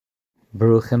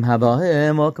Baruchim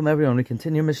Habayim. Welcome everyone. We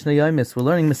continue Mishna Yomis. We're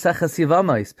learning Maseches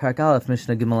Yevamos, Perek Aleph,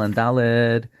 Mishna Gimel and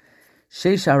Daled.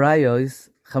 Sheish Arayos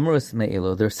Chamuros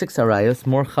Me'ilu. There are 6 Arayos,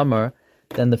 more Chamur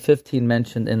than the 15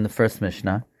 mentioned in the first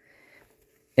Mishnah.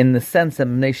 In the sense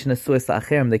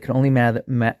that they can only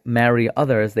marry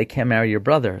others, they can't marry your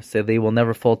brother, so they will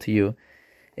never fall to you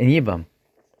in Yibam.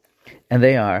 And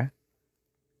they are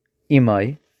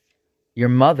Imai, your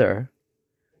mother,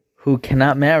 who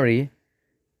cannot marry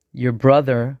your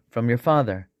brother from your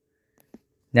father.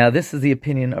 Now this is the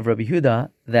opinion of Rabbi Huda,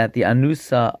 that the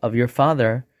anusa of your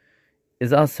father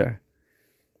is aser.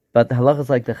 But the halach is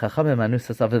like the chachamim,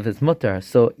 anusa aviv is mutar.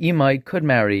 So Imai could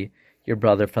marry your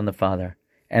brother from the father,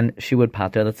 and she would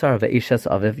pater the tzara. Ve'ishes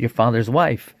aviv, your father's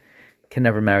wife, can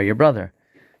never marry your brother.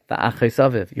 Ve'achos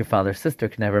aviv, your father's sister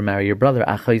can never marry your brother.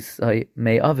 Achos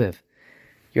me aviv,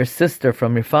 your sister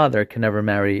from your father can never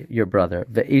marry your brother.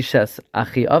 Ve'ishes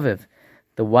achi aviv,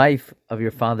 the wife of your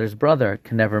father's brother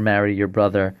can never marry your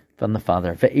brother from the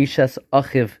father. Ve'ishes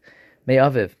achiv me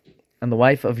aviv, and the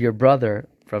wife of your brother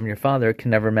from your father can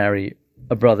never marry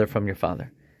a brother from your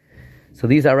father. So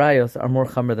these arayos are more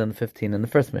chamer than the 15 in the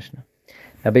first Mishnah.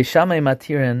 Now Beis Shammai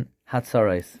matirin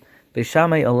hatzarais. Beis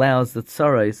Shammai allows the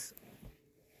tzarais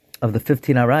of the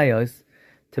 15 arayos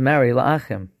to marry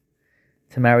la'achim,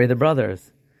 to marry the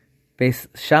brothers. Beis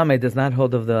Shammai does not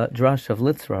hold of the drash of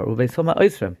litzra, or Beis Hillel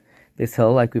ma'oisrim. Beis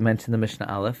Hillel, like we mentioned in the Mishnah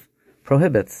Aleph,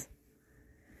 prohibits.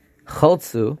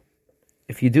 Choltzu,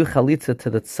 if you do chalitza to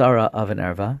the tzara of an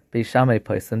erva, Beis Shammai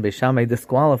poison, Beis Shammai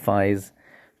disqualifies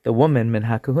the woman min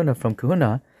hakahuna from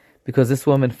kahuna, because this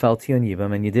woman fell to you in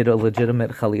Yibam, and you did a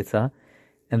legitimate chalitza,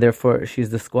 and therefore she's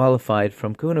disqualified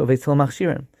from kahuna. Beis Hillel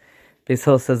machshirin. Beis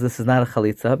Hillel says this is not a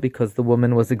chalitza, because the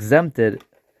woman was exempted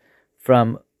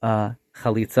from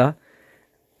chalitza,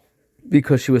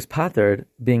 because she was patered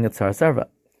being a tzar serva.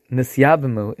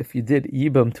 Nisyabimu, if you did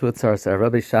Yibam to a tzar serva,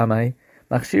 Beis Shammai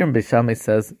machshirin. Beis Shammai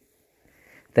says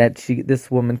that this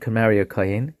woman can marry a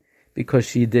kohen because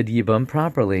she did Yibam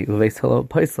properly. Beis Hillel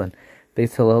poislan.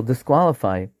 Beis Hillel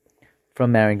disqualify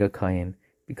from marrying a kohen,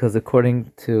 because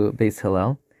according to Beis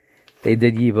Hillel, they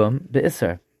did Yibam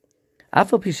be'isr.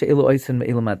 Afal pisha elu oisin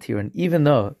me'elu matirin. Even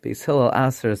though Beis Hillel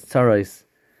asers tzaros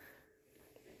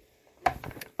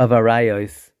of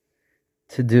arayos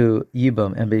to do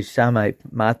Yibam, and Beis Shammai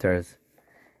maters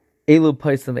elu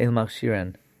poislan elu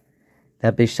machshirin,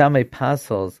 that Beis Shammai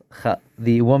pasels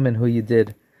the woman who you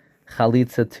did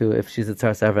chalitza to if she's a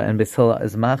tzar serva, and Beis Hillel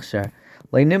is machsher.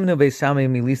 Le'nimnu Beis Shammai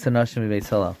milisa nashim Beis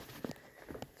Hillel.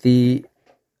 The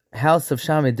house of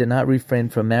Shammai did not refrain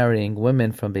from marrying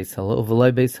women from Beis Hillel,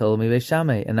 u'v'loi Beis Hillel mi Beis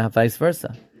Shammai, and not vice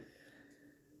versa.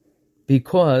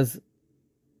 Because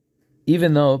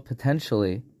even though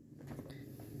potentially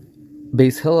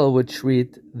Beis Hillel would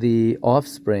treat the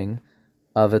offspring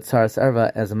of a tzar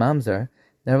serva as a mamzer,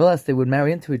 nevertheless they would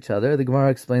marry into each other. The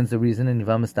Gemara explains the reason in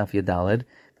Yevamos daf Yadaled,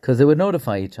 because they would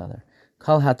notify each other.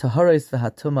 Kal hataharos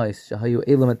v'hatumais shahayu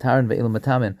elu matarin ve'elu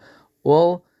matamin.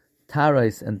 All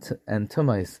tarais and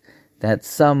tumais that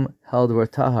some held were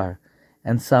tahar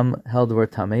and some held were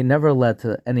tamei never led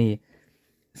to any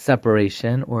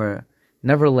separation, or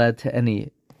never led to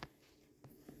any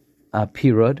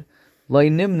pirud. Lo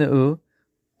nimnu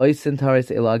oisin tarais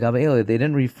elu agam elu. They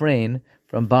didn't refrain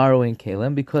from borrowing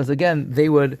kalim, because again they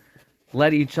would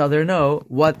let each other know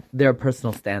what their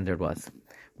personal standard was.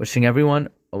 Wishing everyone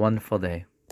a wonderful day.